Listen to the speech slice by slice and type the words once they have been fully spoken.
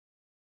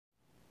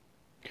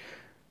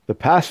The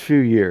past few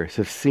years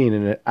have seen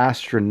an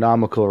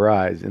astronomical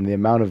rise in the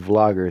amount of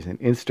vloggers and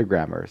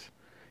Instagrammers,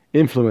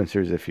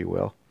 influencers if you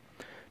will,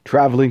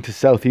 traveling to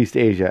Southeast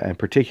Asia and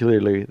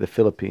particularly the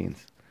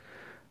Philippines.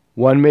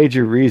 One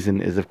major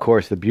reason is of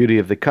course the beauty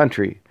of the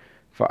country.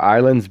 For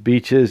islands,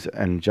 beaches,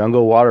 and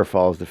jungle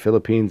waterfalls, the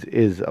Philippines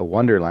is a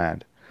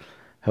wonderland.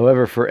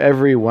 However, for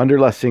every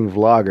wanderlusting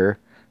vlogger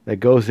that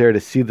goes there to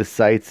see the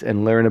sights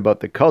and learn about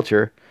the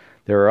culture,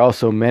 there are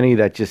also many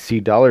that just see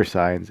dollar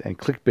signs and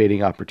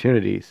clickbaiting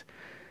opportunities,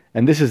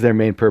 and this is their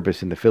main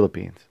purpose in the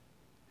Philippines.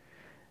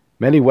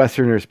 Many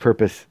Westerners'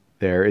 purpose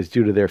there is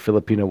due to their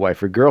Filipino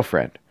wife or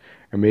girlfriend,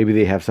 or maybe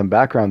they have some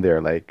background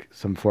there, like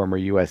some former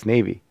U.S.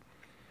 Navy.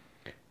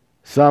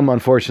 Some,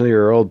 unfortunately,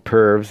 are old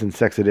pervs and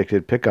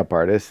sex-addicted pickup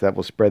artists that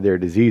will spread their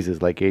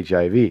diseases like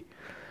HIV.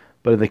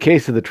 But in the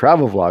case of the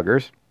travel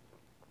vloggers,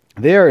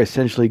 they are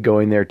essentially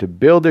going there to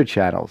build their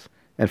channels,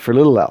 and for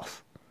little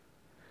else.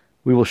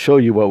 We will show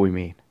you what we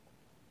mean.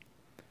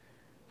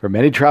 For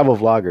many travel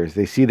vloggers,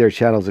 they see their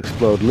channels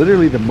explode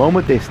literally the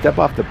moment they step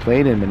off the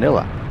plane in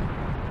Manila.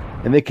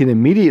 And they can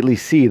immediately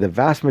see the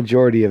vast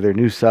majority of their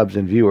new subs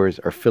and viewers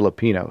are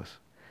Filipinos.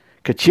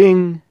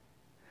 Ka-ching!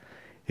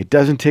 It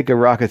doesn't take a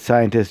rocket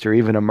scientist or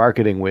even a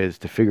marketing whiz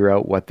to figure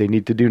out what they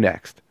need to do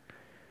next.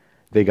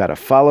 They gotta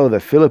follow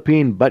the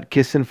Philippine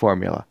butt-kissing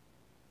formula.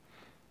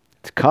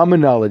 It's common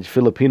knowledge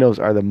Filipinos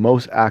are the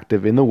most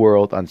active in the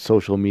world on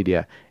social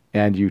media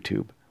and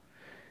YouTube.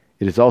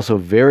 It is also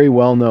very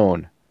well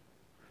known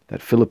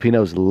that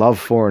Filipinos love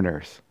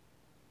foreigners,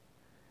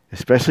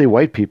 especially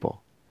white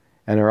people,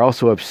 and are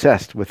also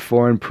obsessed with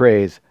foreign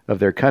praise of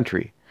their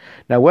country.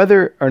 Now,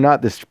 whether or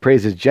not this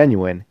praise is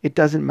genuine, it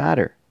doesn't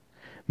matter.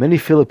 Many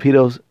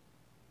Filipinos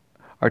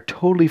are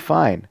totally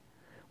fine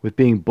with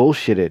being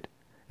bullshitted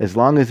as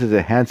long as it's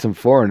a handsome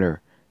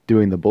foreigner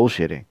doing the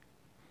bullshitting.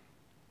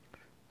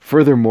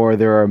 Furthermore,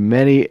 there are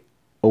many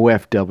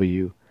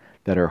OFW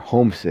that are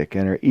homesick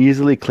and are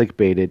easily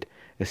clickbaited,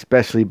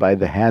 especially by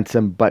the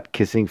handsome,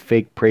 butt-kissing,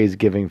 fake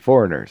praise-giving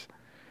foreigners.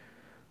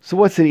 So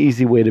what's an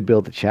easy way to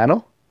build a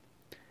channel?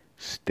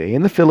 Stay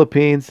in the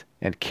Philippines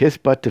and kiss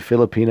butt to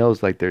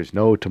Filipinos like there's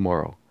no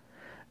tomorrow.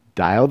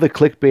 Dial the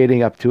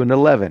clickbaiting up to an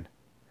 11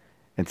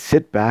 and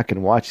sit back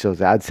and watch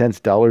those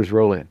AdSense dollars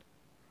roll in.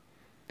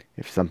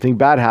 If something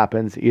bad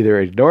happens, either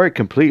ignore it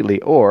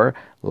completely or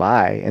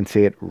lie and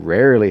say it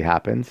rarely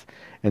happens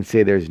and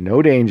say there's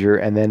no danger,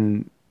 and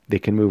then they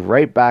can move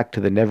right back to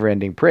the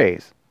never-ending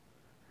praise.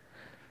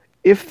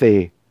 If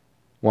they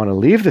want to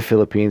leave the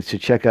Philippines to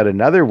check out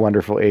another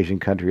wonderful Asian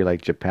country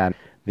like Japan,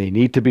 they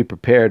need to be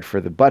prepared for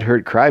the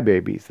butthurt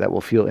crybabies that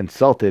will feel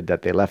insulted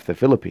that they left the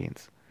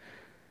Philippines.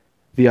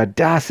 The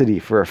audacity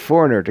for a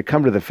foreigner to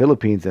come to the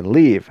Philippines and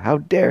leave, how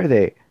dare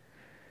they?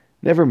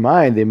 Never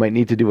mind, they might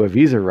need to do a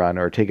visa run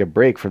or take a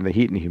break from the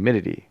heat and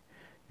humidity.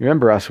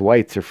 Remember, us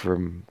whites are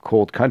from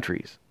cold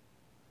countries.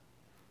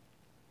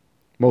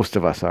 Most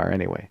of us are,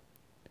 anyway.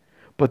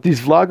 But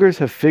these vloggers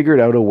have figured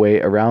out a way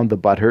around the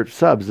butthurt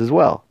subs as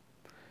well.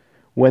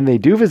 When they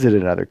do visit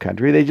another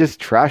country, they just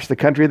trash the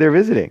country they're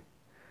visiting.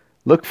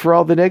 Look for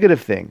all the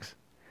negative things.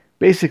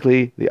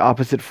 Basically, the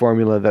opposite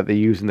formula that they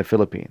use in the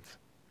Philippines.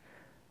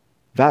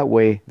 That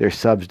way, their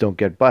subs don't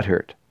get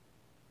butthurt.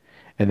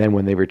 And then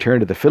when they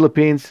return to the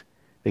Philippines,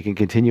 they can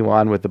continue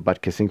on with the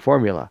butt-kissing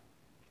formula.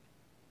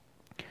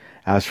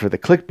 As for the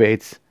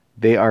clickbaits,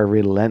 they are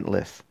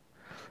relentless.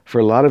 For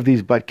a lot of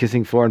these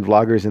butt-kissing foreign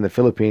vloggers in the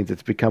Philippines,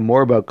 it's become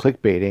more about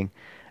clickbaiting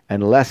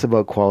and less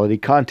about quality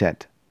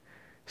content.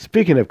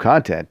 Speaking of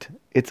content,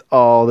 it's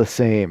all the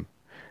same.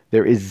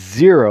 There is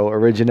zero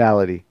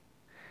originality.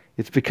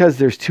 It's because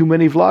there's too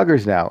many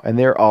vloggers now, and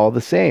they're all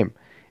the same.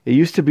 It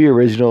used to be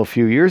original a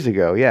few years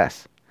ago,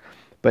 yes.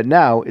 But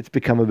now it's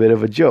become a bit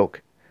of a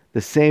joke.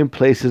 The same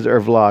places are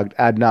vlogged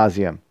ad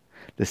nauseum.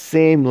 The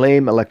same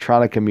lame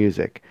electronica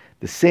music.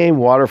 The same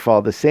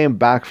waterfall, the same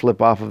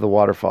backflip off of the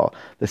waterfall.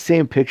 The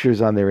same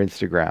pictures on their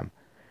Instagram.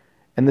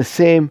 And the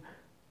same,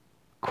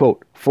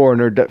 quote,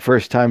 foreigner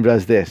first time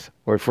does this,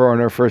 or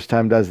foreigner first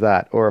time does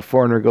that, or a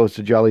foreigner goes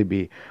to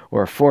Jollibee,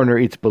 or a foreigner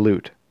eats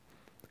balut.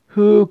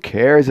 Who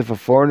cares if a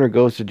foreigner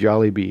goes to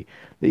Jollibee?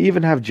 They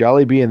even have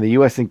Jollibee in the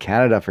US and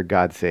Canada, for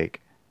God's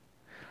sake.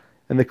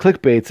 And the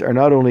clickbaits are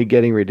not only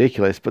getting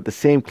ridiculous, but the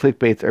same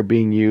clickbaits are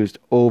being used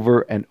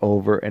over and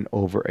over and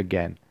over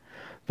again.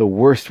 The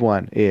worst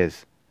one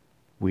is,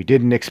 we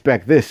didn't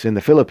expect this in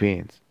the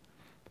Philippines.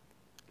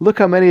 Look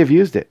how many have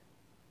used it.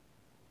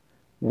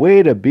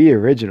 Way to be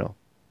original.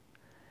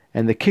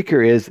 And the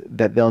kicker is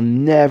that they'll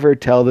never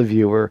tell the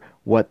viewer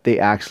what they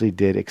actually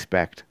did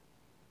expect.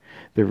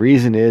 The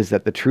reason is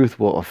that the truth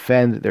will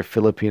offend their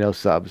Filipino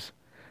subs.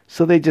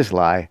 So they just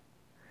lie.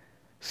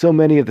 So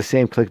many of the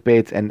same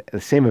clickbaits and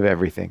the same of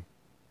everything.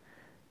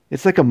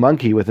 It's like a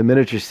monkey with a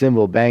miniature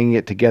cymbal banging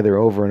it together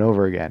over and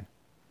over again.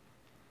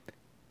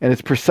 And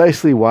it's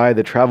precisely why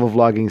the travel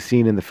vlogging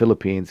scene in the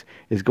Philippines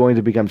is going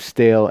to become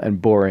stale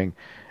and boring.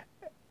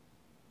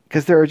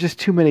 Because there are just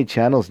too many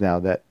channels now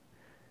that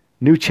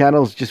new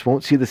channels just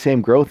won't see the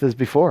same growth as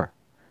before.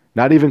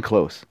 Not even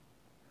close.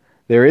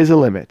 There is a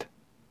limit.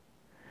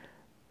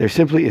 There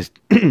simply is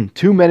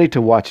too many to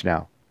watch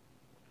now,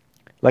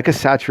 like a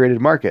saturated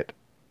market.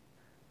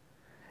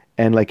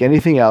 And like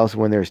anything else,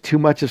 when there's too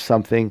much of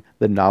something,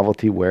 the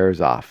novelty wears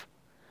off.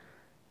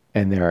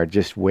 And there are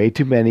just way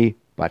too many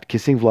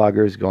butt-kissing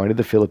vloggers going to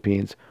the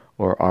Philippines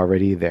or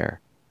already there.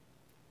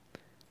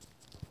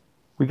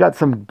 We got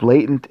some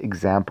blatant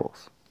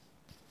examples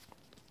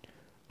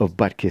of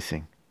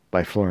butt-kissing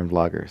by foreign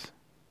vloggers,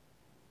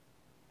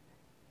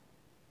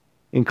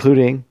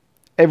 including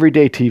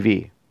Everyday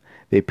TV.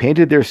 They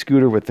painted their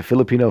scooter with the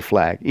Filipino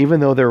flag, even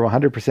though they're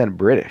 100%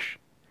 British.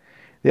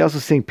 They also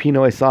sing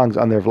Pinoy songs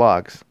on their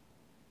vlogs.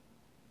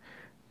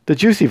 The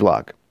Juicy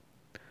Vlog.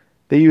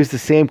 They use the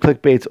same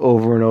clickbaits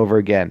over and over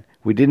again.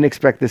 We didn't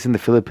expect this in the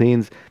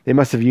Philippines. They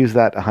must have used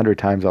that 100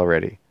 times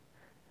already.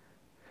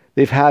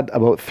 They've had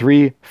about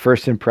 3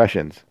 first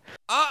impressions.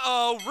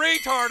 Uh-oh,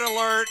 retard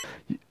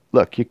alert!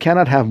 Look, you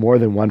cannot have more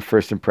than one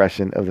first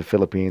impression of the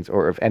Philippines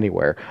or of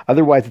anywhere.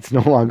 Otherwise, it's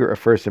no longer a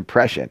first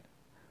impression.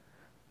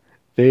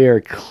 They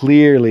are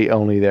clearly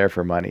only there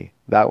for money.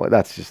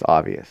 That's just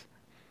obvious.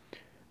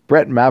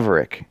 Brett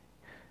Maverick.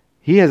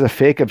 He has a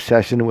fake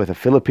obsession with a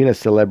Filipino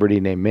celebrity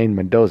named Maine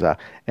Mendoza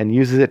and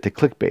uses it to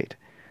clickbait.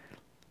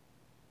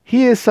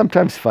 He is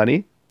sometimes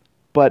funny,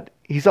 but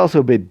he's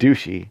also a bit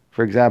douchey.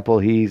 For example,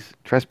 he's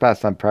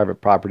trespassed on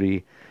private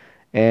property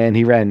and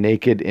he ran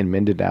naked in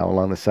Mindanao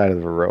along the side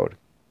of the road.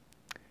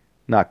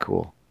 Not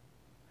cool.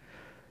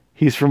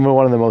 He's from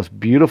one of the most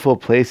beautiful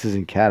places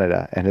in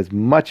Canada and has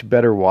much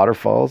better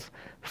waterfalls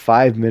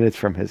 5 minutes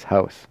from his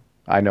house.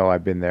 I know,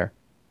 I've been there.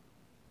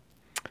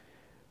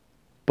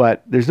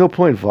 But there's no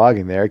point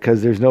vlogging there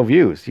because there's no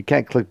views. You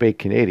can't clickbait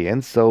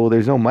Canadians, so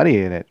there's no money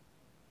in it.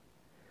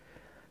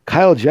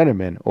 Kyle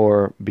Jennerman,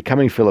 or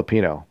Becoming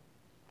Filipino.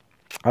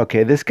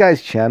 Okay, this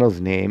guy's channel's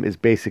name is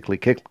basically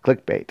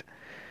clickbait.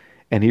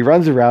 And he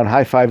runs around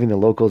high-fiving the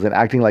locals and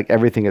acting like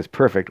everything is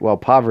perfect while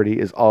poverty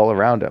is all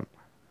around him.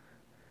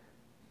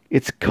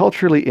 It's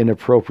culturally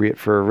inappropriate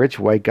for a rich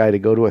white guy to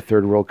go to a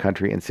third world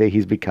country and say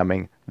he's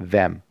becoming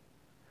them.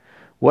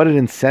 What an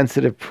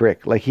insensitive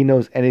prick, like he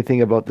knows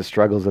anything about the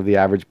struggles of the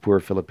average poor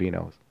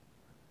Filipinos.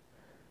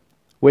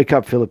 Wake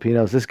up,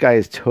 Filipinos, this guy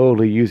is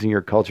totally using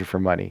your culture for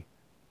money.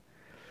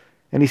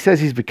 And he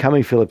says he's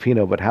becoming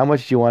Filipino, but how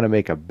much do you want to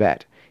make a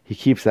bet? He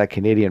keeps that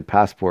Canadian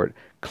passport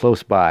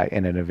close by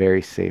and in a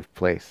very safe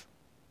place.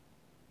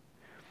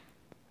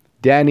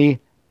 Danny,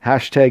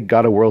 hashtag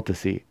got a world to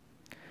see.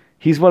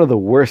 He's one of the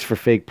worst for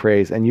fake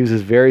praise and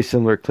uses very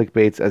similar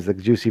clickbaits as the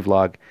Juicy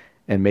Vlog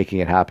and Making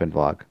It Happen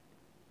vlog.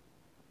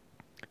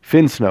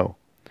 Finn Snow.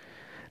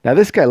 Now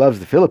this guy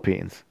loves the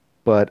Philippines,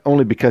 but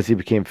only because he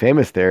became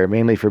famous there,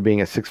 mainly for being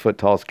a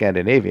 6-foot-tall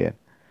Scandinavian.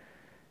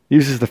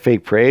 Uses the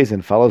fake praise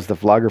and follows the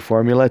vlogger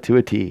formula to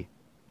a T.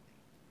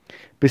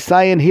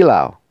 Bisayan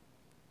Hilao.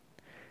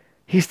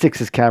 He sticks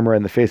his camera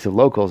in the face of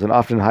locals and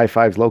often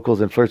high-fives locals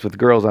and flirts with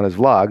girls on his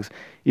vlogs,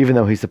 even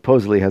though he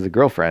supposedly has a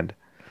girlfriend.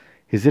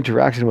 His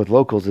interaction with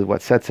locals is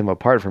what sets him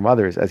apart from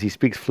others, as he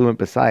speaks fluent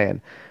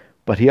Bisayan,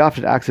 but he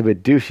often acts a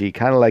bit douchey,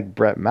 kind of like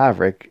Brett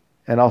Maverick,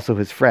 and also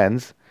his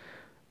friends,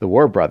 the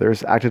War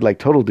Brothers, acted like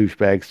total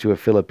douchebags to a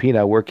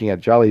Filipina working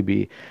at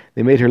Jollibee.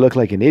 They made her look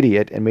like an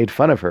idiot and made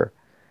fun of her.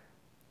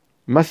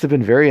 It must have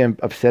been very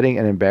upsetting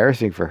and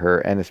embarrassing for her,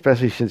 and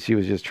especially since she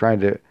was just trying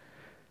to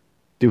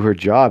do her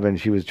job,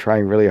 and she was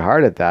trying really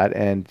hard at that,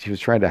 and she was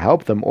trying to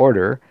help them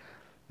order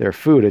their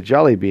food at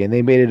Jollibee, and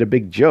they made it a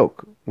big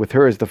joke, with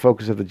her as the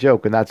focus of the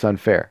joke, and that's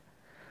unfair.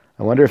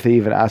 I wonder if they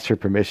even asked her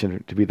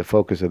permission to be the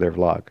focus of their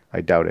vlog.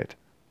 I doubt it.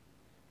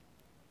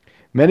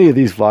 Many of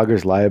these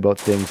vloggers lie about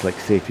things like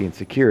safety and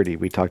security.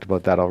 We talked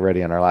about that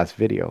already on our last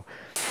video.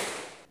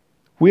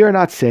 We are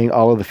not saying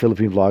all of the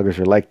Philippine vloggers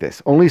are like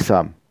this, only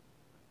some.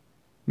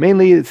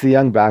 Mainly it's the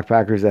young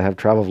backpackers that have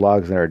travel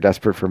vlogs and are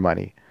desperate for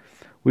money.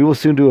 We will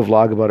soon do a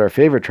vlog about our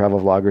favorite travel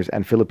vloggers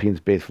and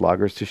Philippines-based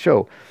vloggers to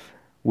show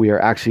we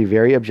are actually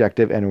very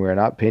objective and we are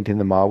not painting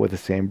them all with the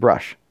same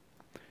brush.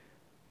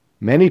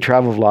 Many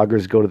travel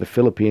vloggers go to the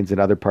Philippines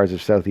and other parts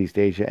of Southeast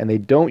Asia, and they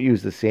don't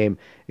use the same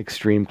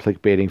extreme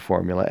clickbaiting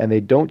formula, and they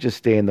don't just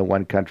stay in the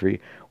one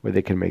country where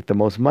they can make the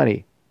most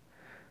money.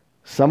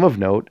 Some of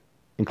note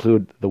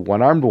include The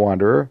One-Armed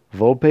Wanderer,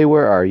 Volpe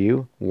Where Are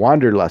You,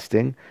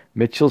 Wanderlusting,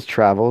 Mitchell's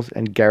Travels,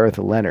 and Gareth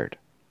Leonard.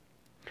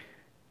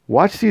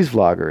 Watch these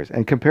vloggers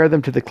and compare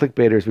them to the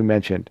clickbaiters we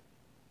mentioned.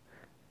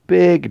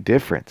 Big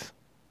difference.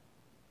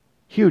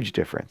 Huge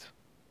difference.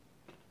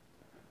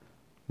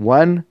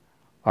 One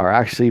are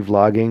actually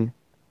vlogging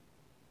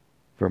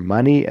for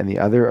money and the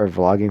other are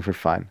vlogging for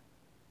fun.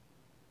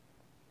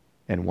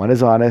 And one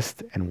is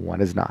honest and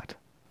one is not.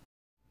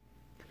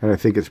 And I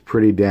think it's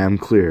pretty damn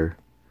clear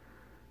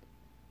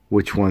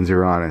which ones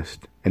are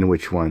honest and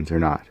which ones are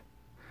not.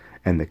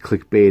 And the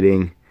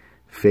clickbaiting,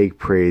 fake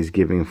praise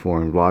giving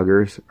foreign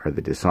vloggers are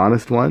the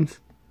dishonest ones.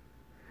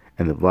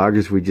 And the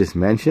vloggers we just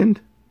mentioned,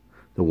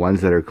 the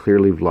ones that are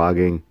clearly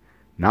vlogging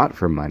not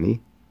for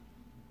money,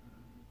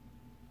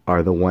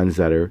 are the ones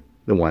that are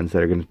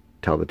going to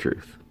tell the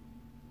truth.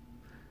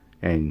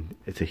 And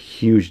it's a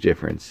huge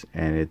difference,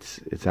 and it's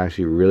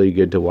actually really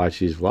good to watch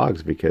these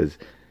vlogs because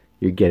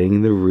You're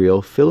getting the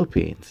real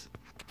Philippines.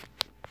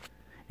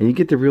 And you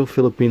get the real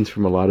Philippines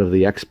from a lot of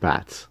the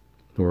expats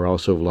who are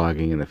also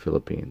vlogging in the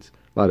Philippines.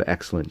 A lot of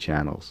excellent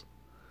channels.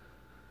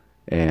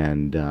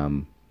 And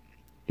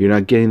you're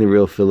not getting the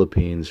real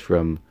Philippines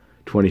from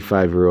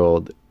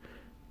 25-year-old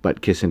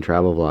butt-kissing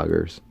travel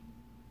vloggers.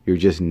 You're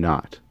just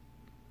not.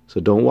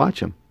 So don't watch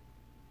them.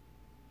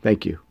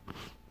 Thank you.